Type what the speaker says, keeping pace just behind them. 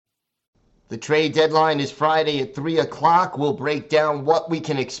The trade deadline is Friday at 3 o'clock. We'll break down what we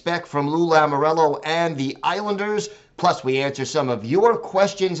can expect from Lou Lamoriello and the Islanders. Plus, we answer some of your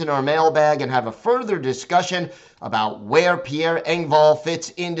questions in our mailbag and have a further discussion about where Pierre Engvall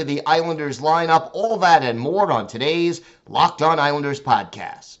fits into the Islanders lineup. All that and more on today's Locked On Islanders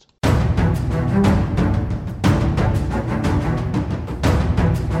podcast.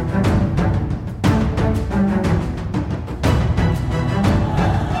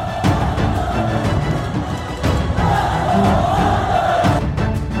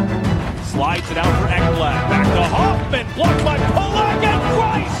 Slides it out for Ekblad. Back to Hoffman. Blocked by Pulock and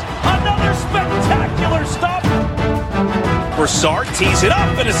Price. Another spectacular stop. Brassard tees it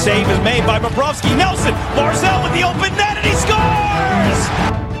up and a save is made by Bobrovsky. Nelson. Barzal with the open net and he scores!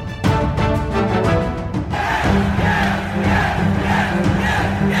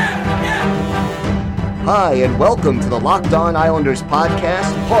 Hi, and welcome to the Locked On Islanders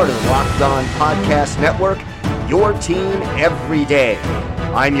podcast, part of the Locked On Podcast Network, your team every day.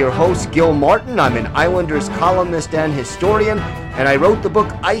 I'm your host, Gil Martin. I'm an Islanders columnist and historian, and I wrote the book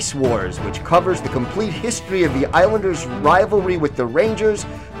Ice Wars, which covers the complete history of the Islanders' rivalry with the Rangers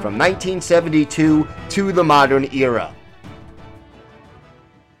from 1972 to the modern era.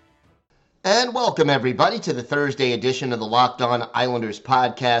 And welcome, everybody, to the Thursday edition of the Locked On Islanders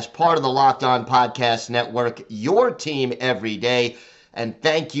podcast, part of the Locked On Podcast Network, your team every day. And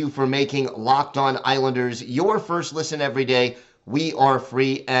thank you for making Locked On Islanders your first listen every day. We are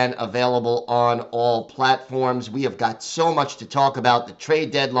free and available on all platforms. We have got so much to talk about. The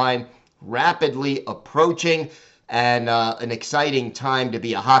trade deadline rapidly approaching, and an exciting time to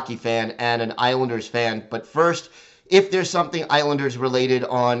be a hockey fan and an Islanders fan. But first, if there's something Islanders related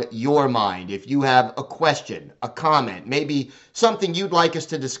on your mind, if you have a question, a comment, maybe something you'd like us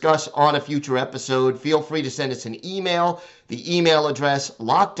to discuss on a future episode, feel free to send us an email. The email address,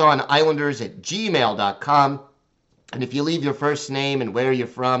 lockedonislanders@gmail.com. And if you leave your first name and where you're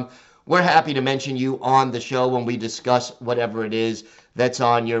from, we're happy to mention you on the show when we discuss whatever it is that's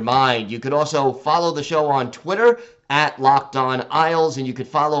on your mind. You could also follow the show on Twitter at Locked On Isles, and you could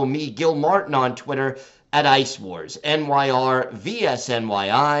follow me, Gil Martin, on Twitter at Ice Wars,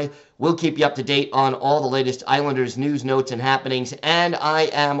 NYRVSNYI. We'll keep you up to date on all the latest Islanders news, notes, and happenings, and I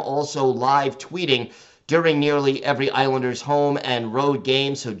am also live tweeting during nearly every Islanders home and road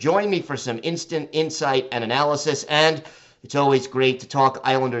game. So join me for some instant insight and analysis. And it's always great to talk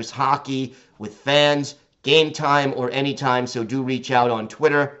Islanders hockey with fans, game time or anytime. So do reach out on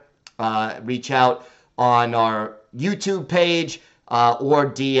Twitter, reach out on our YouTube page, or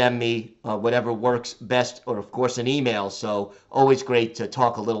DM me, whatever works best, or of course an email. So always great to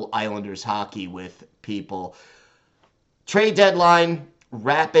talk a little Islanders hockey with people. Trade deadline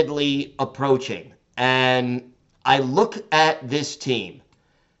rapidly approaching. And I look at this team,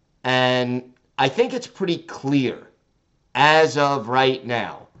 and I think it's pretty clear as of right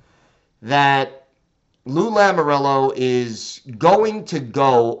now that Lou Lamoriello is going to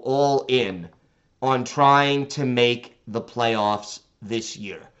go all in on trying to make the playoffs this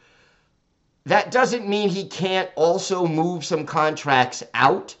year. That doesn't mean he can't also move some contracts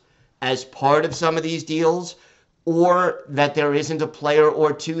out as part of some of these deals, or that there isn't a player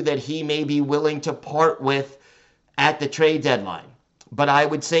or two that he may be willing to part with at the trade deadline. But I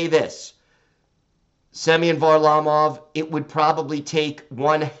would say this, Semyon Varlamov, it would probably take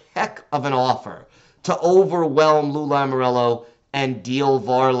one heck of an offer to overwhelm Lou Lamoriello and deal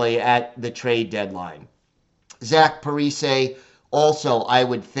Varley at the trade deadline. Zach Parise, also, I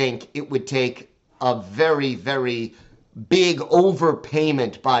would think it would take a very, very big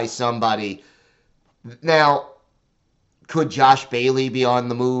overpayment by somebody. Now, could Josh Bailey be on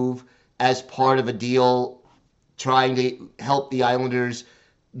the move as part of a deal trying to help the Islanders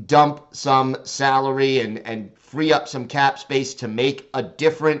dump some salary and free up some cap space to make a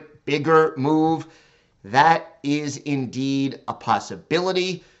different, bigger move? That is indeed a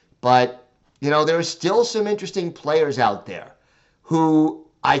possibility. But, there are still some interesting players out there who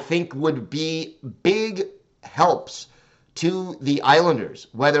I think would be big helps to the Islanders,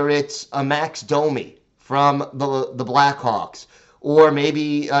 whether it's a Max Domi from the Blackhawks, or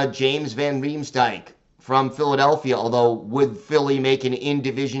maybe James Van Riemsdyk from Philadelphia, although would Philly make an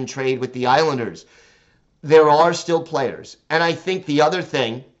in-division trade with the Islanders? There are still players. And I think the other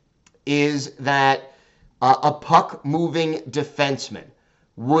thing is that a puck-moving defenseman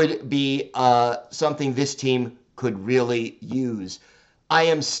would be something this team could really use. I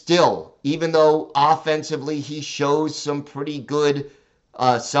am still, even though offensively he shows some pretty good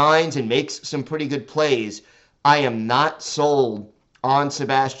signs and makes some pretty good plays, I am not sold on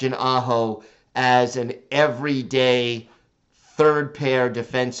Sebastian Aho as an everyday third pair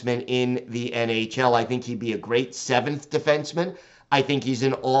defenseman in the NHL. I think he'd be a great seventh defenseman. I think he's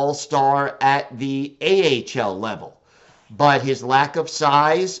an all-star at the AHL level. But his lack of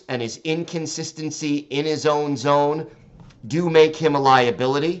size and his inconsistency in his own zone do make him a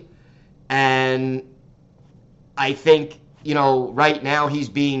liability. And I think, right now he's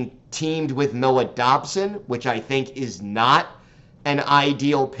being teamed with Noah Dobson, which I think is not an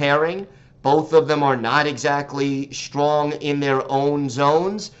ideal pairing. Both of them are not exactly strong in their own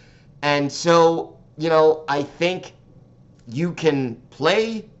zones. And so, I think you can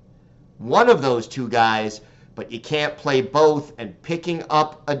play one of those two guys, but you can't play both, and picking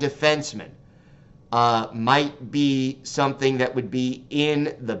up a defenseman might be something that would be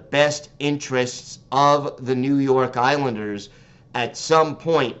in the best interests of the New York Islanders at some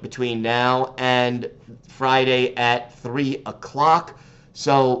point between now and Friday at 3 o'clock.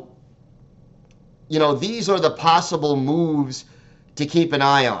 So, these are the possible moves to keep an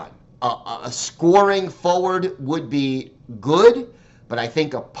eye on. A scoring forward would be good, but I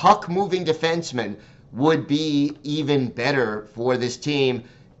think a puck-moving defenseman would be even better for this team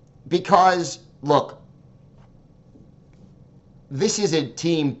because, look, this is a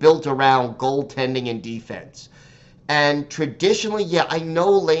team built around goaltending and defense. And traditionally, I know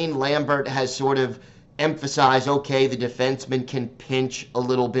Lane Lambert has sort of emphasized, okay, the defenseman can pinch a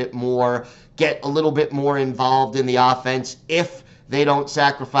little bit more, get a little bit more involved in the offense if they don't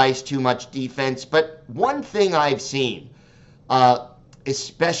sacrifice too much defense. But one thing I've seen,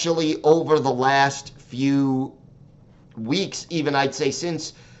 especially over the last few weeks, even I'd say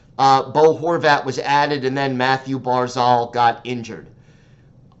since Bo Horvat was added and then Matthew Barzal got injured,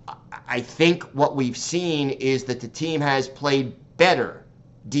 I think what we've seen is that the team has played better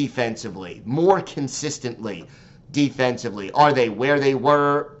defensively, more consistently defensively. Are they where they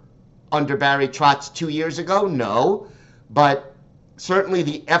were under Barry Trotz 2 years ago? No, but certainly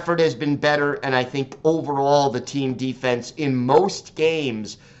the effort has been better, and I think overall the team defense in most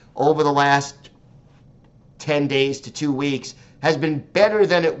games over the last 10 days to 2 weeks has been better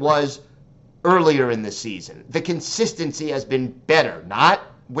than it was earlier in the season. The consistency has been better, not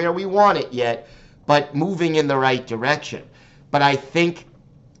where we want it yet, but moving in the right direction. But I think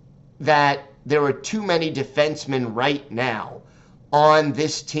that there are too many defensemen right now on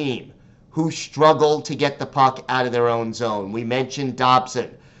this team who struggle to get the puck out of their own zone. We mentioned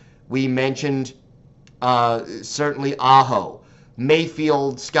Dobson. We mentioned certainly Aho.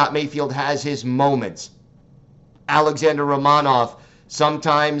 Scott Mayfield has his moments. Alexander Romanov,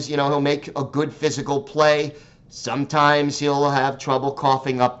 sometimes, he'll make a good physical play. Sometimes he'll have trouble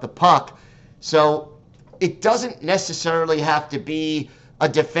coughing up the puck. So it doesn't necessarily have to be a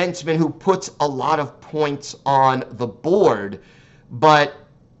defenseman who puts a lot of points on the board, but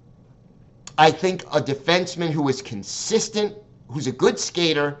I think a defenseman who is consistent, who's a good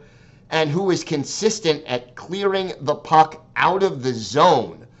skater, and who is consistent at clearing the puck out of the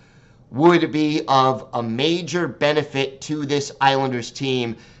zone would be of a major benefit to this Islanders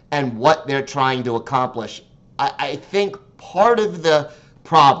team and what they're trying to accomplish. I think part of the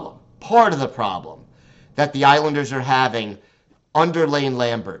problem that the Islanders are having under Lane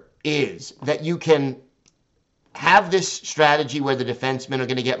Lambert is that you can have this strategy where the defensemen are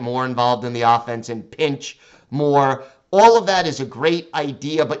going to get more involved in the offense and pinch more. All of that is a great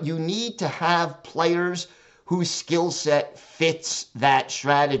idea, but you need to have players whose skill set fits that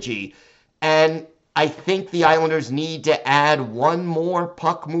strategy. And I think the Islanders need to add one more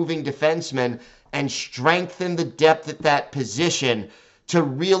puck-moving defenseman and strengthen the depth at that position to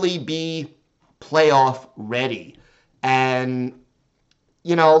really be playoff ready. And,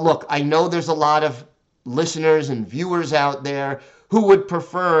 look, I know there's a lot of listeners and viewers out there who would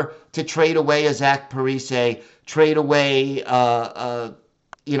prefer to trade away a Zach Parise, trade away a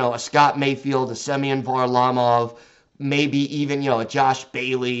Scott Mayfield, a Semyon Varlamov, maybe even, a Josh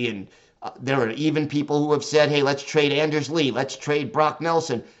Bailey. And there are even people who have said, hey, let's trade Anders Lee, let's trade Brock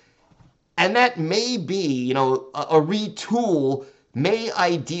Nelson. And that may be, a retool may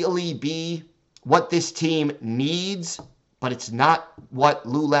ideally be what this team needs, but it's not what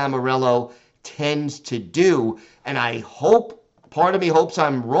Lou Lamoriello tends to do. And I hope, part of me hopes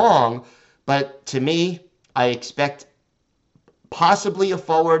I'm wrong, but to me, I expect possibly a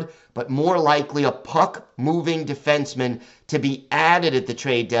forward, but more likely a puck-moving defenseman to be added at the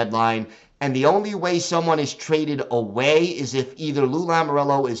trade deadline. And the only way someone is traded away is if either Lou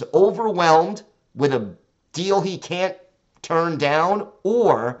Lamoriello is overwhelmed with a deal he can't turn down,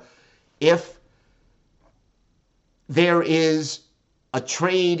 or if there is a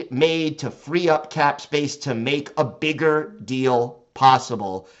trade made to free up cap space to make a bigger deal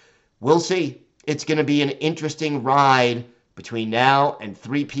possible. We'll see. It's going to be an interesting ride between now and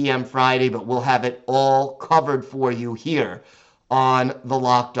 3 p.m. Friday, but we'll have it all covered for you here on the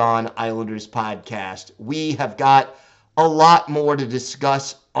Locked On Islanders podcast. We have got a lot more to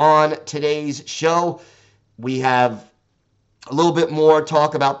discuss on today's show. We have a little bit more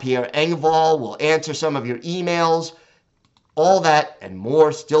talk about Pierre Engvall. We'll answer some of your emails. All that and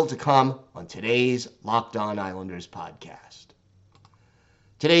more still to come on today's Locked On Islanders podcast.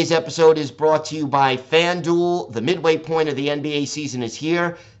 Today's episode is brought to you by FanDuel. The midway point of the NBA season is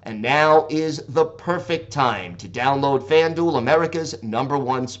here, and now is the perfect time to download FanDuel, America's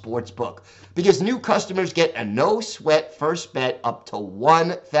 #1 sports book, because new customers get a no-sweat first bet up to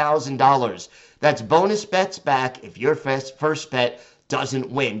 $1,000. That's bonus bets back if your first bet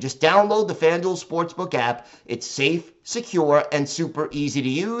doesn't win. Just download the FanDuel Sportsbook app. It's safe, secure, and super easy to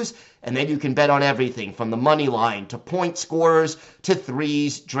use. And then you can bet on everything from the money line to point scorers to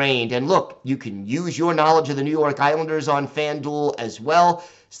threes drained. And look, you can use your knowledge of the New York Islanders on FanDuel as well.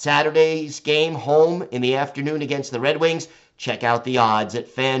 Saturday's game home in the afternoon against the Red Wings. Check out the odds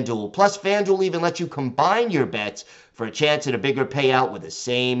at FanDuel. Plus, FanDuel even lets you combine your bets for a chance at a bigger payout with a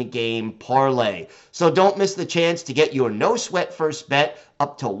same-game parlay. So don't miss the chance to get your no-sweat first bet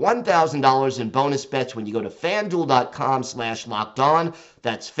up to $1,000 in bonus bets when you go to FanDuel.com/LockedOn.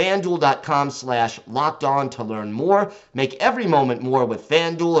 That's FanDuel.com/LockedOn to learn more. Make every moment more with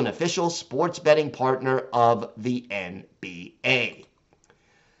FanDuel, an official sports betting partner of the NBA.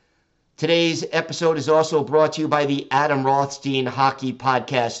 Today's episode is also brought to you by the Adam Rothstein Hockey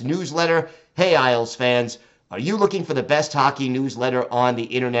Podcast newsletter. Hey, Isles fans. Are you looking for the best hockey newsletter on the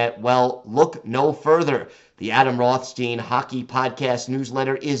internet? Well, look no further. The Adam Rothstein Hockey Podcast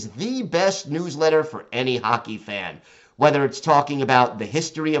newsletter is the best newsletter for any hockey fan. Whether it's talking about the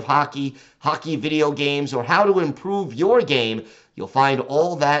history of hockey, hockey video games, or how to improve your game, you'll find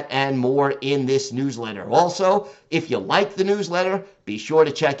all that and more in this newsletter. Also, if you like the newsletter, be sure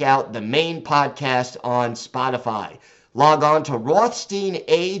to check out the main podcast on Spotify. Log on to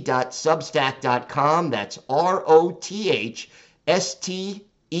rothsteina.substack.com. That's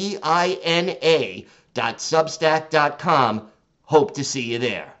rothsteina.substack.com. Hope to see you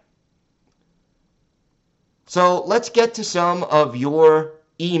there. So let's get to some of your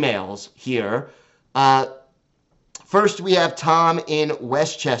emails here. First, we have Tom in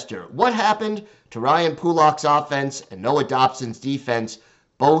Westchester. What happened to Ryan Pulock's offense and Noah Dobson's defense?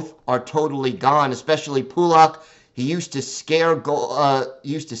 Both are totally gone, especially Pulock. He used to scare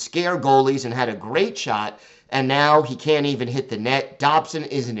goalies and had a great shot, and now he can't even hit the net. Dobson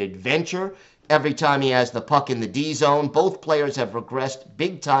is an adventure every time he has the puck in the D zone. Both players have regressed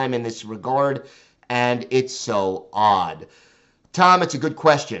big time in this regard, and it's so odd. Tom, it's a good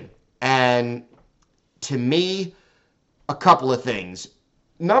question. And to me, a couple of things.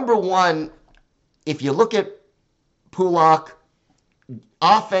 Number one, if you look at Pulock,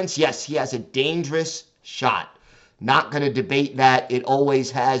 offense, yes, he has a dangerous shot. Not going to debate that. It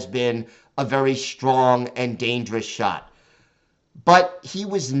always has been a very strong and dangerous shot. But he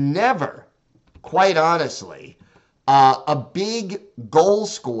was never, quite honestly, a big goal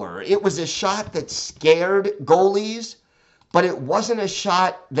scorer. It was a shot that scared goalies, but it wasn't a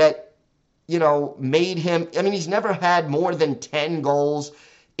shot that, made him. I mean, he's never had more than 10 goals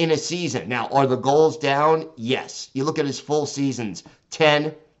in a season. Now, are the goals down? Yes. You look at his full seasons,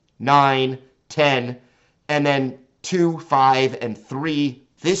 10, 9, 10, and then 2, 5, and 3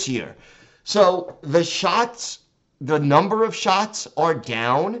 this year. So the number of shots are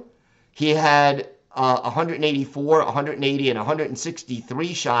down. He had 184, 180, and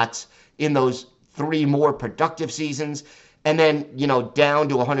 163 shots in those 3 more productive seasons. And then, down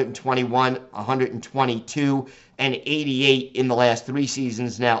to 121, 122, and 88 in the last 3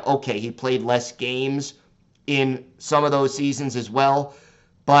 seasons. Now, okay, he played less games in some of those seasons as well.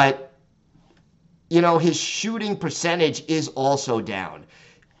 But his shooting percentage is also down.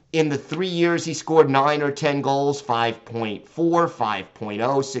 In the 3 years, he scored 9 or 10 goals, 5.4,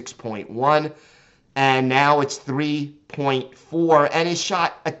 5.0, 6.1, and now it's 3.4, and his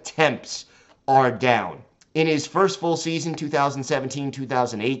shot attempts are down. In his first full season,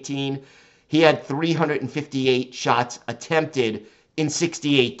 2017-2018, he had 358 shots attempted in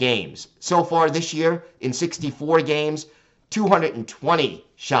 68 games. So far this year, in 64 games, 220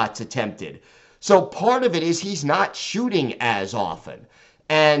 shots attempted. So part of it is he's not shooting as often.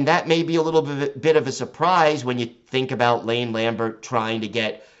 And that may be a little bit of a surprise when you think about Lane Lambert trying to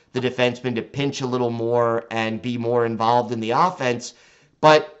get the defenseman to pinch a little more and be more involved in the offense.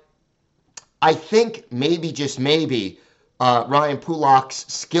 But I think maybe, just maybe, Ryan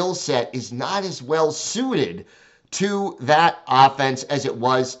Pulock's skill set is not as well suited to that offense as it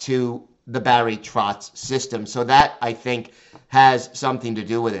was to the Barry Trotz system. So that, I think, has something to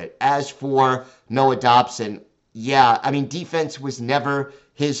do with it. As for Noah Dobson, yeah, I mean, defense was never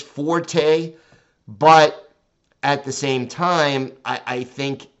his forte, but at the same time, I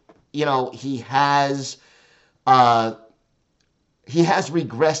think, he has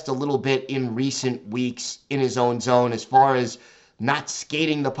regressed a little bit in recent weeks in his own zone as far as not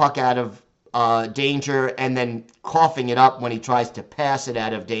skating the puck out of danger and then coughing it up when he tries to pass it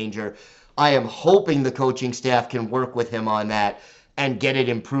out of danger. I am hoping the coaching staff can work with him on that and get it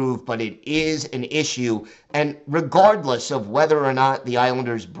improved, but it is an issue. And regardless of whether or not the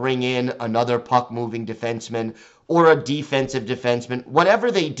Islanders bring in another puck-moving defenseman or a defensive defenseman, whatever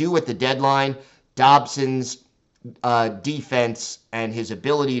they do at the deadline, Dobson's defense and his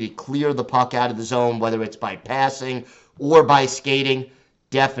ability to clear the puck out of the zone, whether it's by passing or by skating,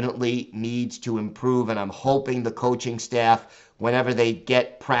 definitely needs to improve. And I'm hoping the coaching staff, whenever they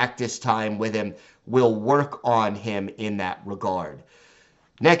get practice time with him, will work on him in that regard.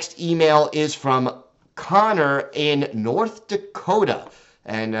 Next email is from Connor in North Dakota.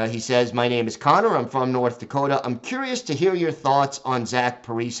 And he says, my name is Connor. I'm from North Dakota. I'm curious to hear your thoughts on Zach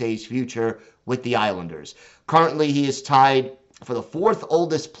Parise's future with the Islanders. Currently, he is tied for the fourth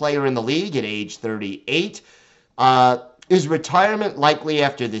oldest player in the league at age 38. Is retirement likely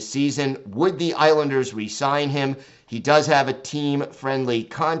after this season? Would the Islanders re-sign him? He does have a team-friendly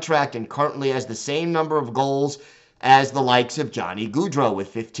contract and currently has the same number of goals as the likes of Johnny Gaudreau with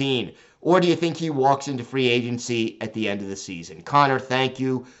 15. Or do you think he walks into free agency at the end of the season? Connor, thank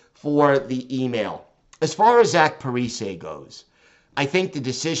you for the email. As far as Zach Parise goes, I think the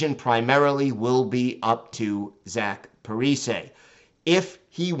decision primarily will be up to Zach Parise. If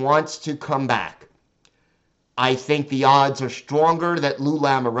he wants to come back, I think the odds are stronger that Lou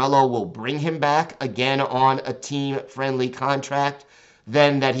Lamoriello will bring him back again on a team-friendly contract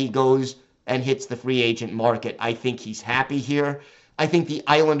than that he goes and hits the free agent market. I think he's happy here. I think the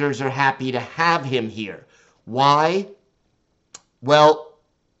Islanders are happy to have him here. Why? Well,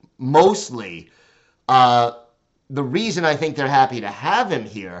 mostly, the reason I think they're happy to have him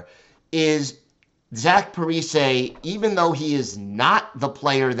here is Zach Parise, even though he is not the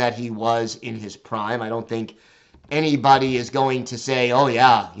player that he was in his prime, I don't think anybody is going to say, oh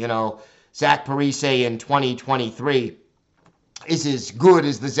yeah, Zach Parise in 2023 is as good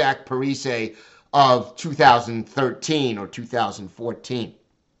as the Zach Parise of 2013 or 2014.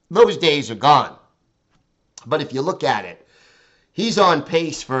 Those days are gone. But if you look at it, he's on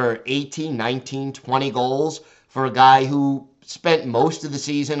pace for 18, 19, 20 goals for a guy who spent most of the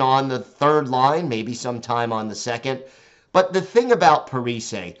season on the third line, maybe some time on the second. But the thing about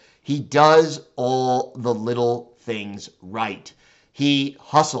Parise, he does all the little things right. He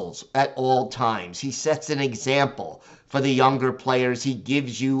hustles at all times. He sets an example for the younger players. He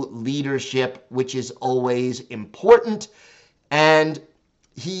gives you leadership, which is always important. And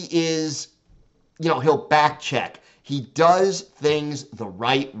he is, he'll back check. He does things the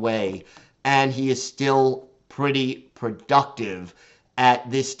right way, and he is still pretty productive at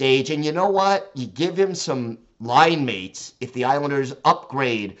this stage. And you know what? You give him some line mates. If the Islanders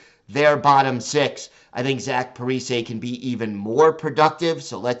upgrade their bottom six, I think Zach Parise can be even more productive.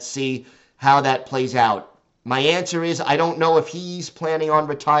 So let's see how that plays out. My answer is I don't know if he's planning on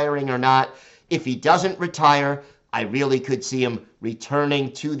retiring or not. If he doesn't retire, I really could see him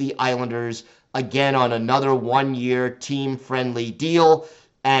returning to the Islanders again on another one-year team-friendly deal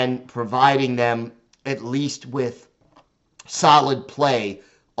and providing them at least with solid play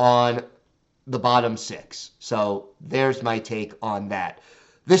on the bottom six. So there's my take on that.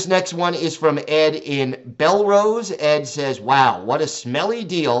 This next one is from Ed in Belrose. Ed says, wow, what a smelly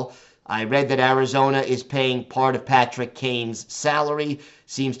deal. I read that Arizona is paying part of Patrick Kane's salary.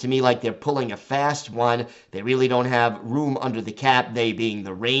 Seems to me like they're pulling a fast one. They really don't have room under the cap, they being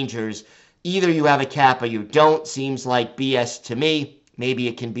the Rangers. Either you have a cap or you don't. Seems like BS to me. Maybe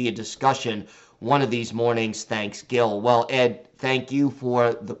it can be a discussion one of these mornings. Thanks, Gil. Well, Ed, thank you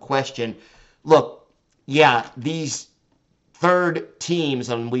for the question. Look, yeah, these third teams,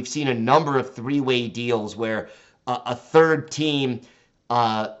 and we've seen a number of three-way deals where a third team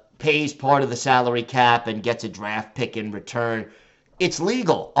pays part of the salary cap and gets a draft pick in return. It's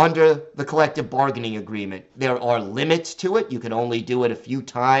legal under the collective bargaining agreement. There are limits to it. You can only do it a few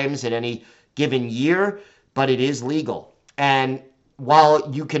times at any given year, but it is legal. And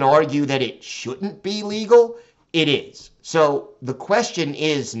while you can argue that it shouldn't be legal, it is. So the question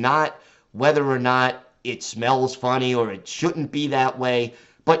is not whether or not it smells funny or it shouldn't be that way,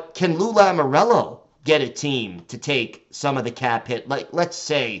 but can Lou Lamoriello get a team to take some of the cap hit? Like, let's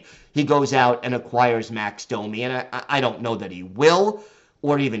say he goes out and acquires Max Domi, and I don't know that he will.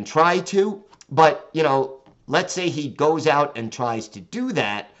 or even try to. But, let's say he goes out and tries to do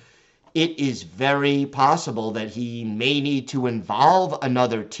that. It is very possible that he may need to involve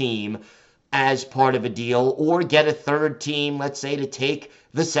another team as part of a deal, or get a third team, let's say, to take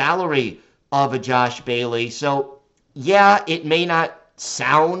the salary of a Josh Bailey. So, yeah, it may not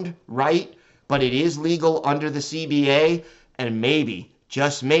sound right, but it is legal under the CBA, and maybe,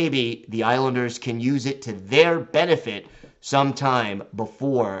 just maybe, the Islanders can use it to their benefit sometime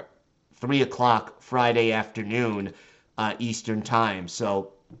before 3 o'clock Friday afternoon Eastern Time.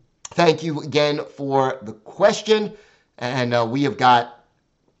 So thank you again for the question, and we have got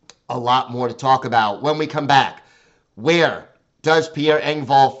a lot more to talk about when we come back. Where does Pierre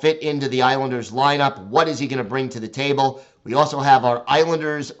Engvall fit into the Islanders lineup? What is he going to bring to the table? We also have our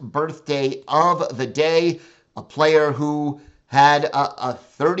Islanders birthday of the day, a player who had a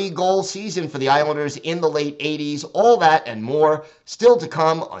 30-goal season for the Islanders in the late 80s. All that and more still to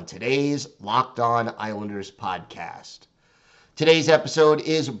come on today's Locked On Islanders podcast. Today's episode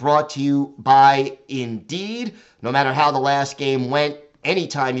is brought to you by Indeed. No matter how the last game went,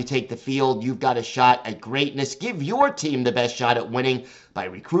 anytime you take the field, you've got a shot at greatness. Give your team the best shot at winning by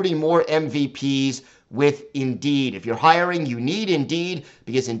recruiting more MVPs with Indeed. If you're hiring, you need Indeed,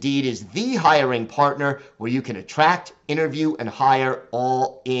 because Indeed is the hiring partner where you can attract, interview, and hire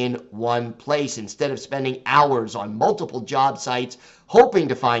all in one place. Instead of spending hours on multiple job sites hoping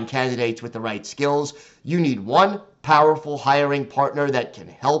to find candidates with the right skills, you need one powerful hiring partner that can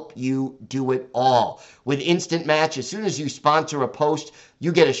help you do it all. With Instant Match, as soon as you sponsor a post,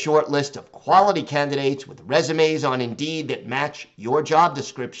 you get a short list of quality candidates with resumes on Indeed that match your job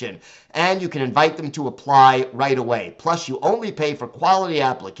description, and you can invite them to apply right away. Plus, you only pay for quality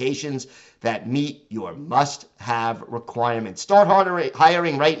applications that meet your must-have requirements. Start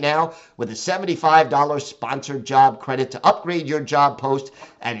hiring right now with a $75 sponsored job credit to upgrade your job post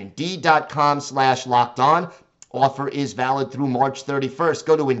at Indeed.com/lockedon. Offer is valid through March 31st.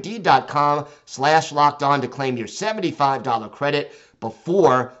 Go to Indeed.com/lockedon to claim your $75 credit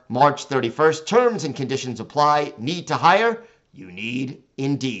before March 31st. Terms and conditions apply. Need to hire? You need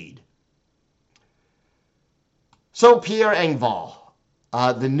Indeed. So Pierre Engvall,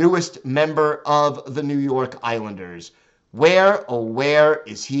 the newest member of the New York Islanders, where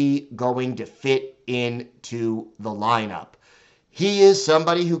is he going to fit into the lineup? He is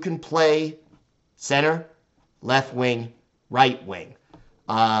somebody who can play center, left wing, right wing.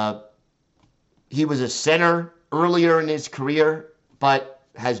 He was a center earlier in his career, but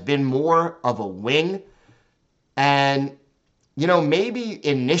has been more of a wing. And, maybe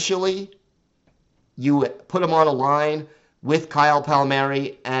initially you put him on a line with Kyle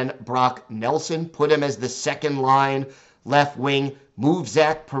Palmieri and Brock Nelson, put him as the second line left wing, move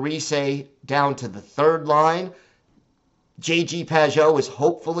Zach Parise down to the third line. JG Pageau is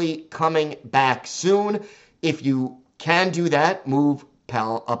hopefully coming back soon. If you can do that, move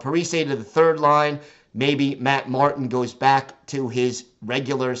Parise to the third line. Maybe Matt Martin goes back to his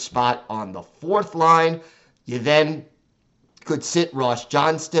regular spot on the fourth line. You then could sit Ross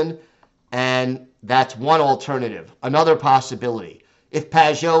Johnston, and that's one alternative. Another possibility, if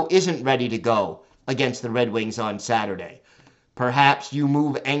Pageau isn't ready to go against the Red Wings on Saturday, perhaps you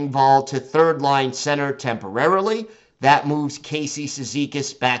move Engvall to third line center temporarily. That moves Casey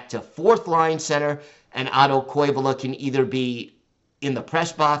Cizikas back to fourth line center, and Otto Koivula can either be in the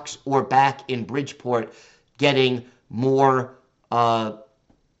press box or back in Bridgeport getting more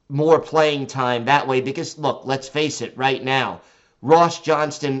playing time that way. Because, look, let's face it right now, Ross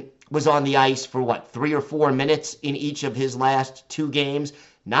Johnston was on the ice for, 3 or 4 minutes in each of his last 2 games.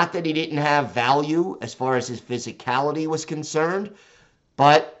 Not that he didn't have value as far as his physicality was concerned,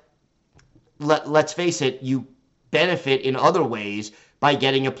 but let's face it, you benefit in other ways by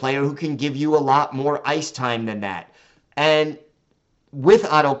getting a player who can give you a lot more ice time than that. And with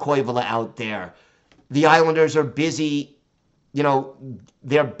Otto Koivula out there, the Islanders are busy.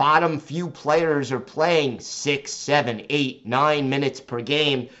 Their bottom few players are playing 6, 7, 8, 9 minutes per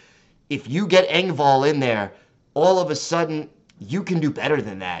game. If you get Engvall in there, all of a sudden you can do better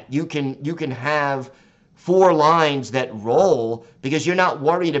than that. You can have 4 lines that roll, because you're not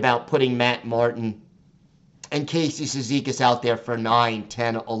worried about putting Matt Martin and Casey Cizikas out there for 9,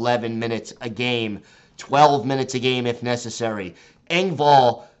 10, 11 minutes a game, 12 minutes a game if necessary.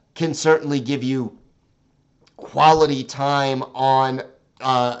 Engvall can certainly give you quality time on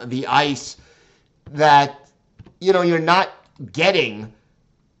the ice that, you're not getting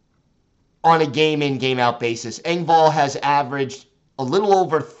on a game-in, game-out basis. Engvall has averaged a little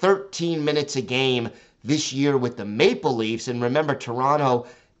over 13 minutes a game this year with the Maple Leafs. And remember, Toronto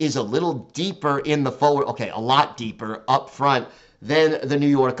is a little deeper in the forward, a lot deeper up front than the New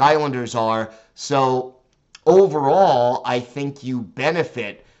York Islanders are. So overall, I think you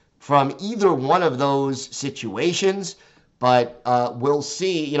benefit from either one of those situations. But we'll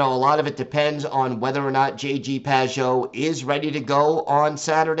see. You know, a lot of it depends on whether or not J.G. Pageau is ready to go on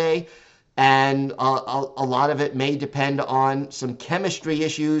Saturday. And a lot of it may depend on some chemistry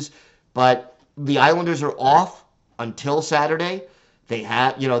issues. But the Islanders are off until Saturday. They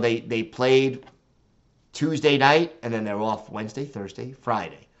have, you know, they played Tuesday night, and then they're off Wednesday, Thursday,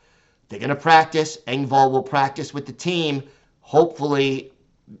 Friday. They're going to practice. Engvall will practice with the team. Hopefully,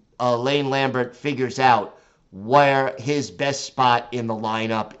 Lane Lambert figures out where his best spot in the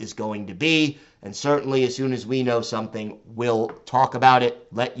lineup is going to be. And certainly as soon as we know something, we'll talk about it,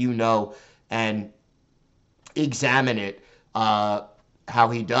 let you know, and examine it how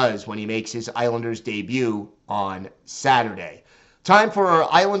he does when he makes his Islanders debut on Saturday. Time for our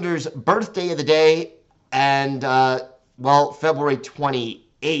Islanders birthday of the day, and, February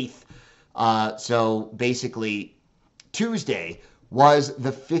 28th. So basically Tuesday was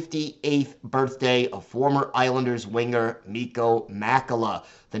the 58th birthday of former Islanders winger Mikko Makela,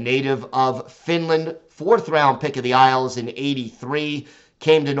 the native of Finland, fourth-round pick of the Isles in '83,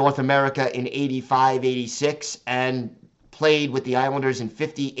 came to North America in '85, '86, and played with the Islanders in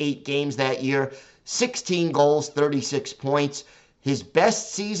 58 games that year, 16 goals, 36 points. His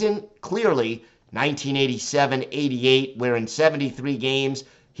best season, clearly, 1987-88, where in 73 games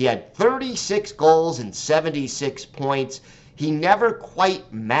he had 36 goals and 76 points. He never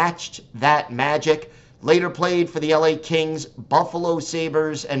quite matched that magic. Later played for the LA Kings, Buffalo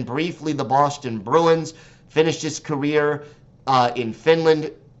Sabres, and briefly the Boston Bruins. Finished his career in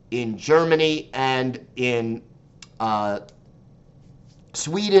Finland, in Germany, and in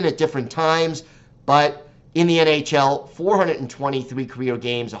Sweden at different times. But in the NHL, 423 career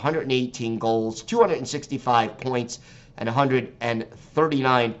games, 118 goals, 265 points, and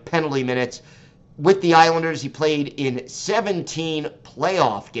 139 penalty minutes. With the Islanders, he played in 17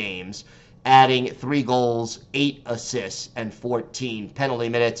 playoff games, adding 3 goals, 8 assists, and 14 penalty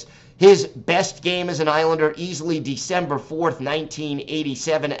minutes. His best game as an Islander, easily December 4th,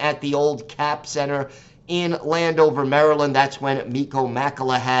 1987, at the old Cap Center in Landover, Maryland. That's when Mikko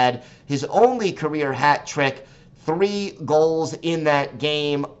Makela had his only career hat trick, 3 goals in that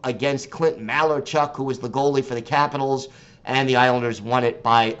game against Clint Malarchuk, who was the goalie for the Capitals, and the Islanders won it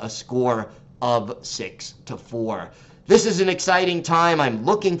by a score of 6-4. This is an exciting time. I'm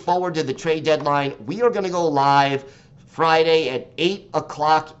looking forward to the trade deadline. We are going to go live Friday at 8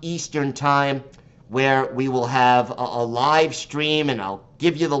 o'clock Eastern time, where we will have a live stream, and I'll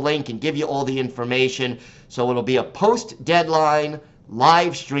give you the link and give you all the information. So it'll be a post-deadline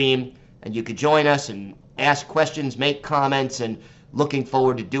live stream, and you could join us and ask questions, make comments, and looking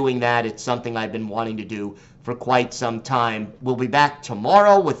forward to doing that. It's something I've been wanting to do for quite some time. We'll be back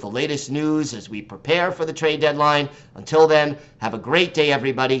tomorrow with the latest news as we prepare for the trade deadline. Until then, have a great day,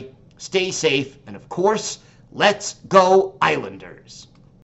 everybody. Stay safe, and of course, let's go Islanders.